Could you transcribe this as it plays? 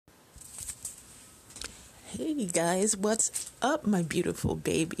Hey guys, what's up, my beautiful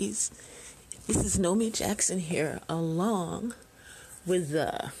babies? This is Nomi Jackson here, along with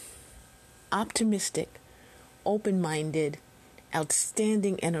the optimistic, open-minded,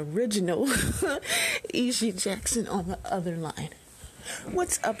 outstanding, and original Ishi Jackson on the other line.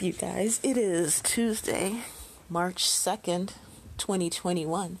 What's up, you guys? It is Tuesday, March 2nd,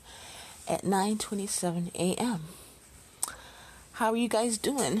 2021 at 9:27 a.m. How are you guys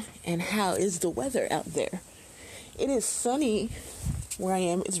doing? And how is the weather out there? It is sunny where I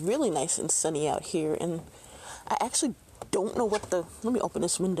am. It's really nice and sunny out here. And I actually don't know let me open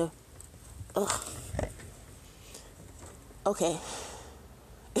this window. Ugh. Okay.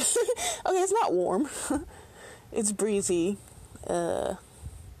 Okay, it's not warm. It's breezy. I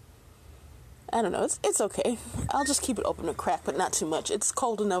don't know. It's okay. I'll just keep it open a crack, but not too much. It's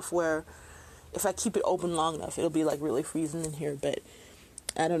cold enough where if I keep it open long enough, it'll be like really freezing in here, but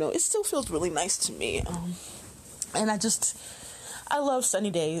I don't know. It still feels really nice to me. And I love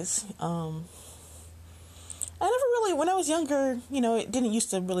sunny days. I never really, when I was younger, it didn't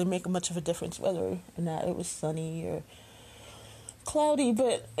used to really make much of a difference whether or not it was sunny or cloudy,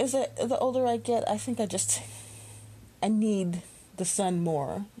 but the older I get, I think I need the sun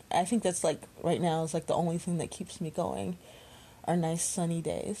more. I think that's like, right now, is like the only thing that keeps me going are nice sunny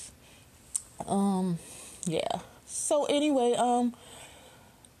days. Yeah. So anyway,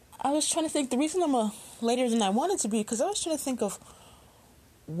 I was trying to think, the reason I'm later than I wanted to be, because I was trying to think of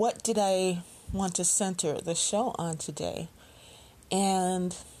what did I want to center the show on today.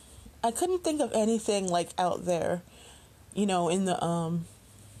 And I couldn't think of anything like out there, in the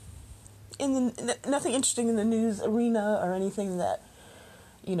nothing interesting in the news arena or anything that,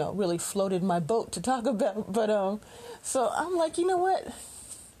 really floated my boat to talk about. But, so I'm like, you know what?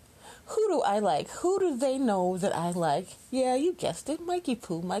 Who do I like? Who do they know that I like? Yeah, you guessed it, Mikey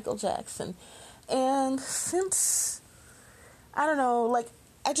Poo, Michael Jackson. And since, I don't know, like,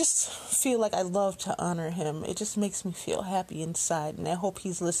 I just feel like I love to honor him. It just makes me feel happy inside, and I hope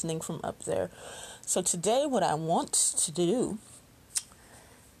he's listening from up there. So today what I want to do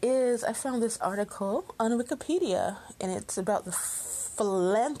is I found this article on Wikipedia, and it's about the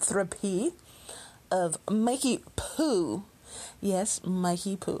philanthropy of Mikey Poo. Yes,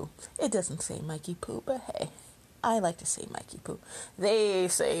 Mikey Poo. It doesn't say Mikey Poo, but hey, I like to say Mikey Poo. They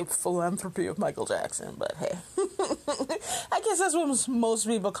say philanthropy of Michael Jackson, but hey. I guess that's what most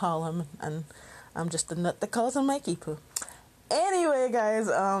people call him, and I'm just the nut that calls him Mikey Poo. Anyway, guys,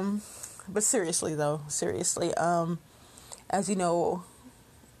 but seriously, as you know,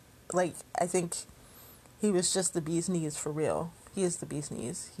 like, I think he was just the bee's knees for real. He is the bee's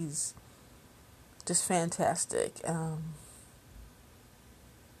knees. He's just fantastic.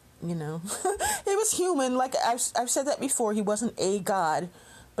 He was human. Like I've said that before. He wasn't a god,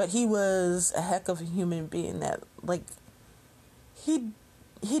 but he was a heck of a human being. That, like, he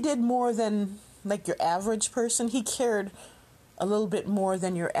did more than like your average person. He cared a little bit more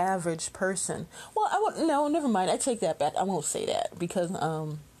than your average person. Well, no, never mind. I take that back. I won't say that because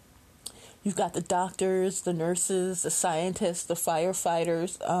you've got the doctors, the nurses, the scientists, the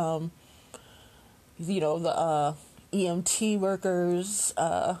firefighters. The EMT workers,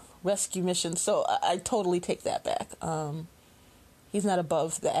 rescue missions. So I totally take that back. He's not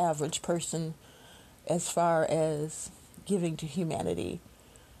above the average person as far as giving to humanity.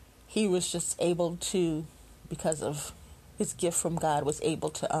 He was just able to, because of his gift from God, was able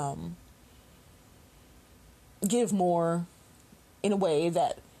to give more in a way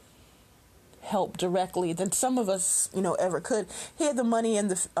that help directly than some of us, ever could. He had the money and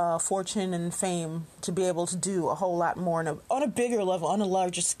the fortune and fame to be able to do a whole lot more on a bigger level, on a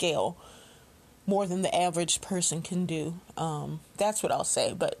larger scale, more than the average person can do. That's what I'll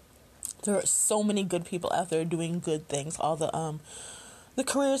say. But there are so many good people out there doing good things. All the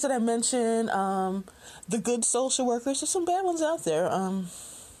careers that I mentioned, the good social workers. There's some bad ones out there.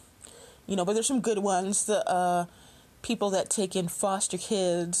 But there's some good ones. The people that take in foster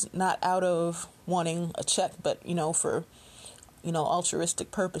kids, not out of wanting a check, but, for,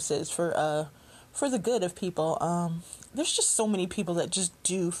 altruistic purposes, for the good of people. There's just so many people that just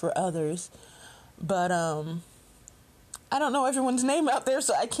do for others. But, I don't know everyone's name out there,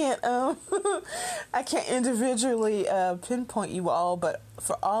 so I can't, I can't individually, pinpoint you all, but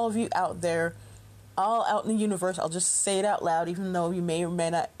for all of you out there, all out in the universe, I'll just say it out loud, even though you may or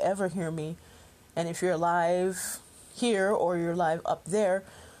may not ever hear me. And if you're alive here or you're live up there,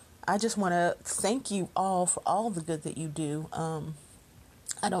 I just want to thank you all for all the good that you do. I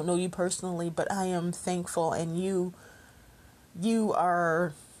don't know you personally, but I am thankful, and you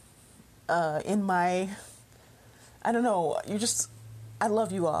are in my, I don't know, you're just I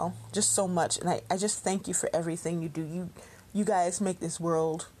love you all just so much, and I just thank you for everything you do. You guys make this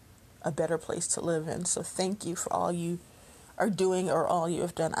world a better place to live in. So thank you for all you are doing or all you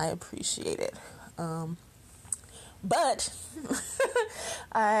have done. I appreciate it. But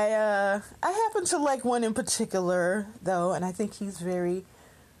I happen to like one in particular, though, and I think he's very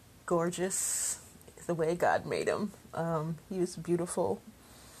gorgeous the way God made him. He was beautiful,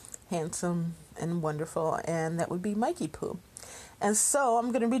 handsome, and wonderful, and that would be Mikey Poo. And so I'm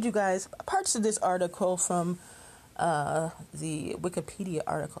going to read you guys parts of this article from the Wikipedia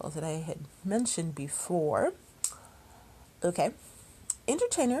article that I had mentioned before. Okay.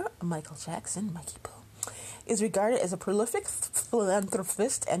 Entertainer Michael Jackson, Mikey Poo, is regarded as a prolific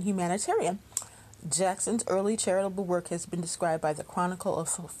philanthropist and humanitarian. Jackson's early charitable work has been described by the Chronicle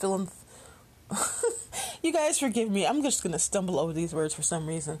of You guys forgive me. I'm just going to stumble over these words for some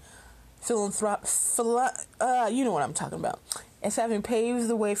reason. You know what I'm talking about. As having paved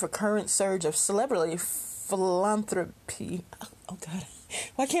the way for current surge of celebrity philanthropy. Oh, God.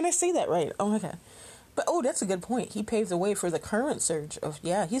 Why can't I say that right? Oh, my God. But, that's a good point. He paved the way for the current surge of,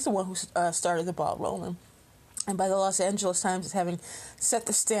 he's the one who started the ball rolling. And by the Los Angeles Times as having set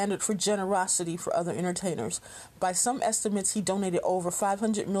the standard for generosity for other entertainers. By some estimates, he donated over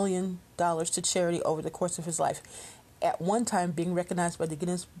 $500 million to charity over the course of his life, at one time being recognized by the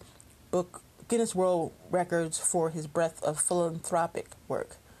Guinness World Records for his breadth of philanthropic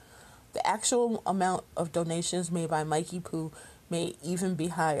work. The actual amount of donations made by Mikey Poo may even be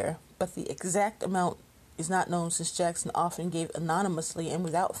higher, but the exact amount is not known since Jackson often gave anonymously and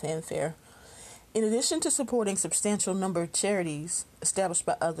without fanfare. In addition to supporting substantial number of charities established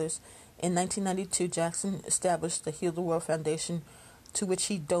by others, in 1992 Jackson established the Heal the World Foundation, to which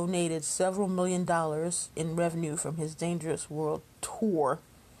he donated several $1 million in revenue from his Dangerous World tour.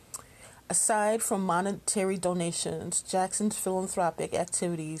 Aside from monetary donations, Jackson's philanthropic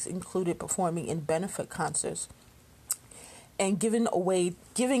activities included performing in benefit concerts and giving away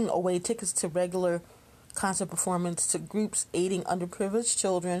tickets to regular concert performance to groups aiding underprivileged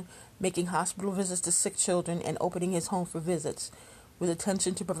children, making hospital visits to sick children, and opening his home for visits, with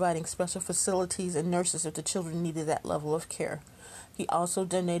attention to providing special facilities and nurses if the children needed that level of care. He also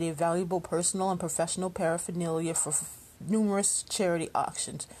donated valuable personal and professional paraphernalia for numerous charity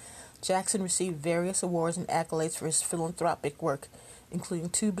auctions. Jackson received various awards and accolades for his philanthropic work, including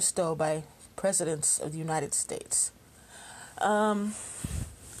 2 bestowed by presidents of the United States.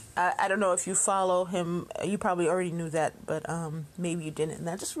 I don't know if you follow him. You probably already knew that, but maybe you didn't. And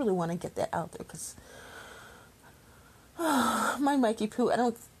I just really want to get that out there because my Mikey Poo,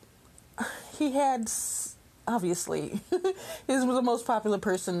 he had, obviously, he was the most popular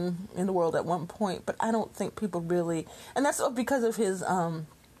person in the world at one point, but I don't think people really, and that's because of his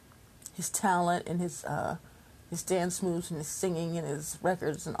talent and his dance moves and his singing and his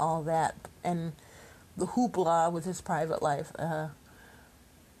records and all that, and the hoopla with his private life.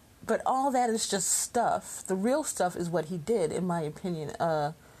 But all that is just stuff. The real stuff is what he did, in my opinion.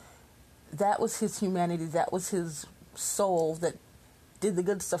 That was his humanity. That was his soul that did the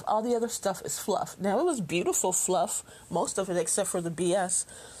good stuff. All the other stuff is fluff. Now, it was beautiful fluff, most of it, except for the BS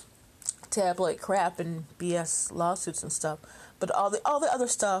tabloid crap and BS lawsuits and stuff. But all the other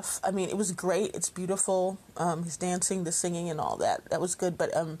stuff, I mean, it was great. It's beautiful. His dancing, the singing, and all that. That was good.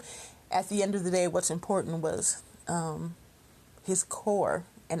 But at the end of the day, what's important was his core.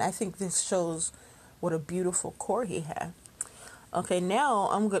 And I think this shows what a beautiful core he had. Okay, now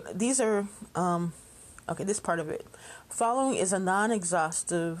this part of it. Following is a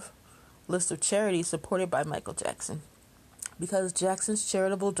non-exhaustive list of charities supported by Michael Jackson. Because Jackson's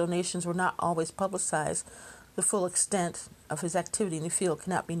charitable donations were not always publicized, the full extent of his activity in the field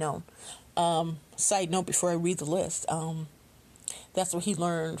cannot be known. Side note before I read the list, that's what he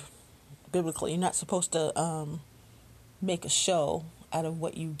learned biblically. You're not supposed to make a show out of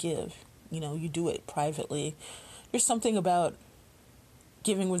what you give. You do it privately. There's something about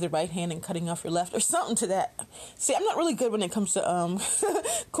giving with the right hand and cutting off your left, or something to that. See, I'm not really good when it comes to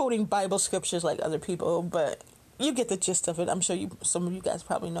quoting Bible scriptures like other people, but you get the gist of it. I'm sure some of you guys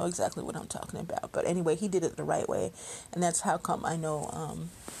probably know exactly what I'm talking about. But anyway, he did it the right way, and that's how come I know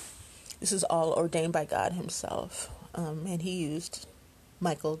this is all ordained by God himself. And he used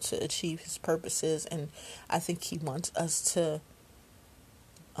Michael to achieve his purposes, and I think he wants us to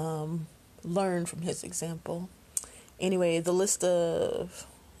learn from his example. Anyway, the list of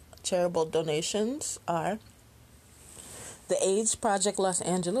charitable donations are the AIDS Project Los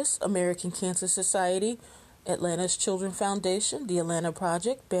Angeles, American Cancer Society, Atlanta's Children Foundation, the Atlanta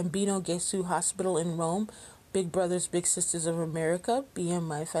Project, Bambino Gesù Hospital in Rome, Big Brothers Big Sisters of America,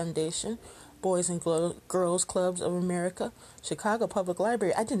 BMI Foundation, Boys and Girls Clubs of America, Chicago Public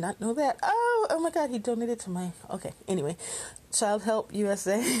Library. I did not know that. Oh my God, he donated to my... Okay, anyway. Child Help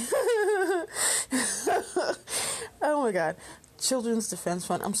USA. Oh my God. Children's Defense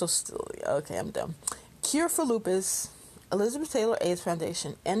Fund. I'm so still... Okay, I'm done. Cure for Lupus, Elizabeth Taylor AIDS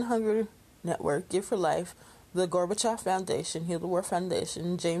Foundation, End Hunger Network, Give for Life, the Gorbachev Foundation, Heal the World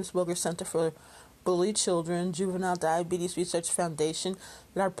Foundation, James Wilger Center for Bullied Children, Juvenile Diabetes Research Foundation,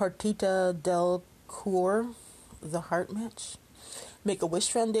 La Partita del Cor, the Heart Match,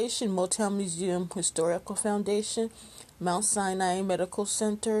 Make-A-Wish Foundation, Motown Museum Historical Foundation, Mount Sinai Medical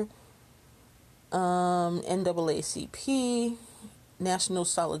Center, NAACP, National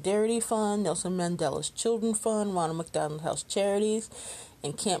Solidarity Fund, Nelson Mandela's Children Fund, Ronald McDonald House Charities,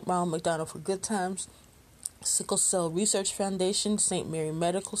 and Camp Ronald McDonald for Good Times, Sickle Cell Research Foundation, St. Mary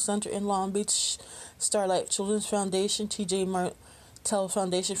Medical Center in Long Beach, Starlight Children's Foundation, T.J. Martell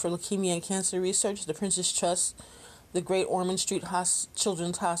Foundation for Leukemia and Cancer Research, the Princess Trust, the Great Ormond Street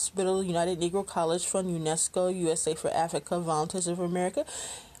Children's Hospital, United Negro College Fund, UNESCO, USA for Africa, Volunteers of America,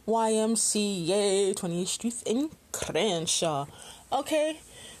 YMCA, 28th Street in Crenshaw. Okay,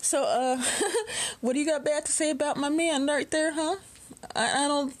 so, what do you got bad to say about my man right there, huh? I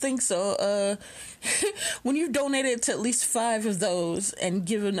don't think so. When you've donated to at least 5 of those and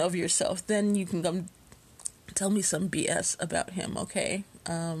given of yourself, then you can come tell me some BS about him, okay?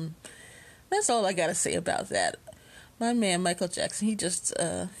 That's all I gotta say about that. My man, Michael Jackson, he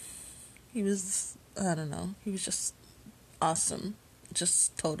was, I don't know, he was just awesome.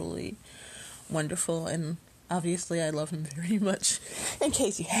 Just totally wonderful, and obviously I love him very much, in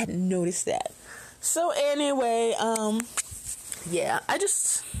case you hadn't noticed that. So anyway, yeah,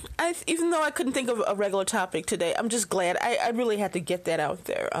 even though I couldn't think of a regular topic today, I'm just glad. I really had to get that out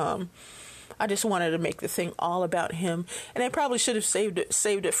there. I just wanted to make the thing all about him, and I probably should have saved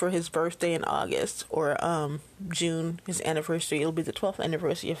it for his birthday in August or June, his anniversary. It'll be the 12th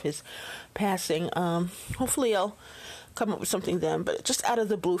anniversary of his passing. Hopefully I'll come up with something then, but just out of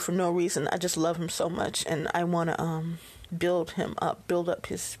the blue for no reason. I just love him so much, and I want to build up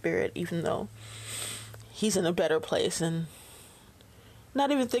his spirit, even though he's in a better place and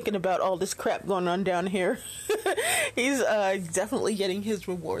not even thinking about all this crap going on down here. He's definitely getting his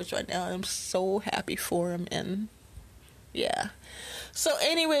rewards right now. I'm so happy for him, and yeah. So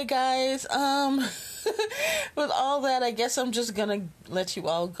anyway, guys, with all that, I guess I'm just gonna let you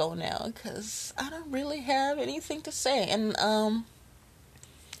all go now, because I don't really have anything to say. And I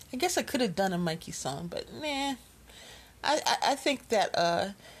guess I could have done a Mikey song, but nah. I think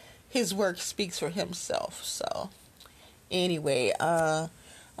that his work speaks for himself. So anyway, I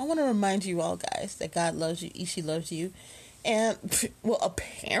want to remind you all, guys, that God loves you, Ishi loves you, and, well,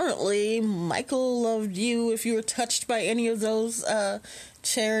 apparently Michael loved you if you were touched by any of those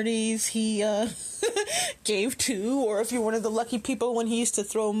charities he gave to, or if you're one of the lucky people when he used to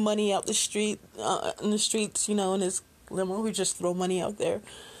throw money out the street, in the streets, you know, in his limo, he just throw money out there.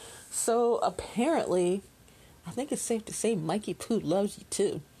 So apparently, I think it's safe to say Mikey Poo loves you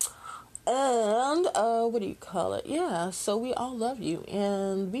too. And, what do you call it? Yeah, so we all love you,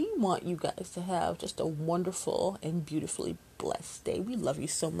 and we want you guys to have just a wonderful and beautifully blessed day. We love you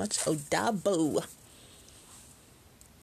so much. Odabo.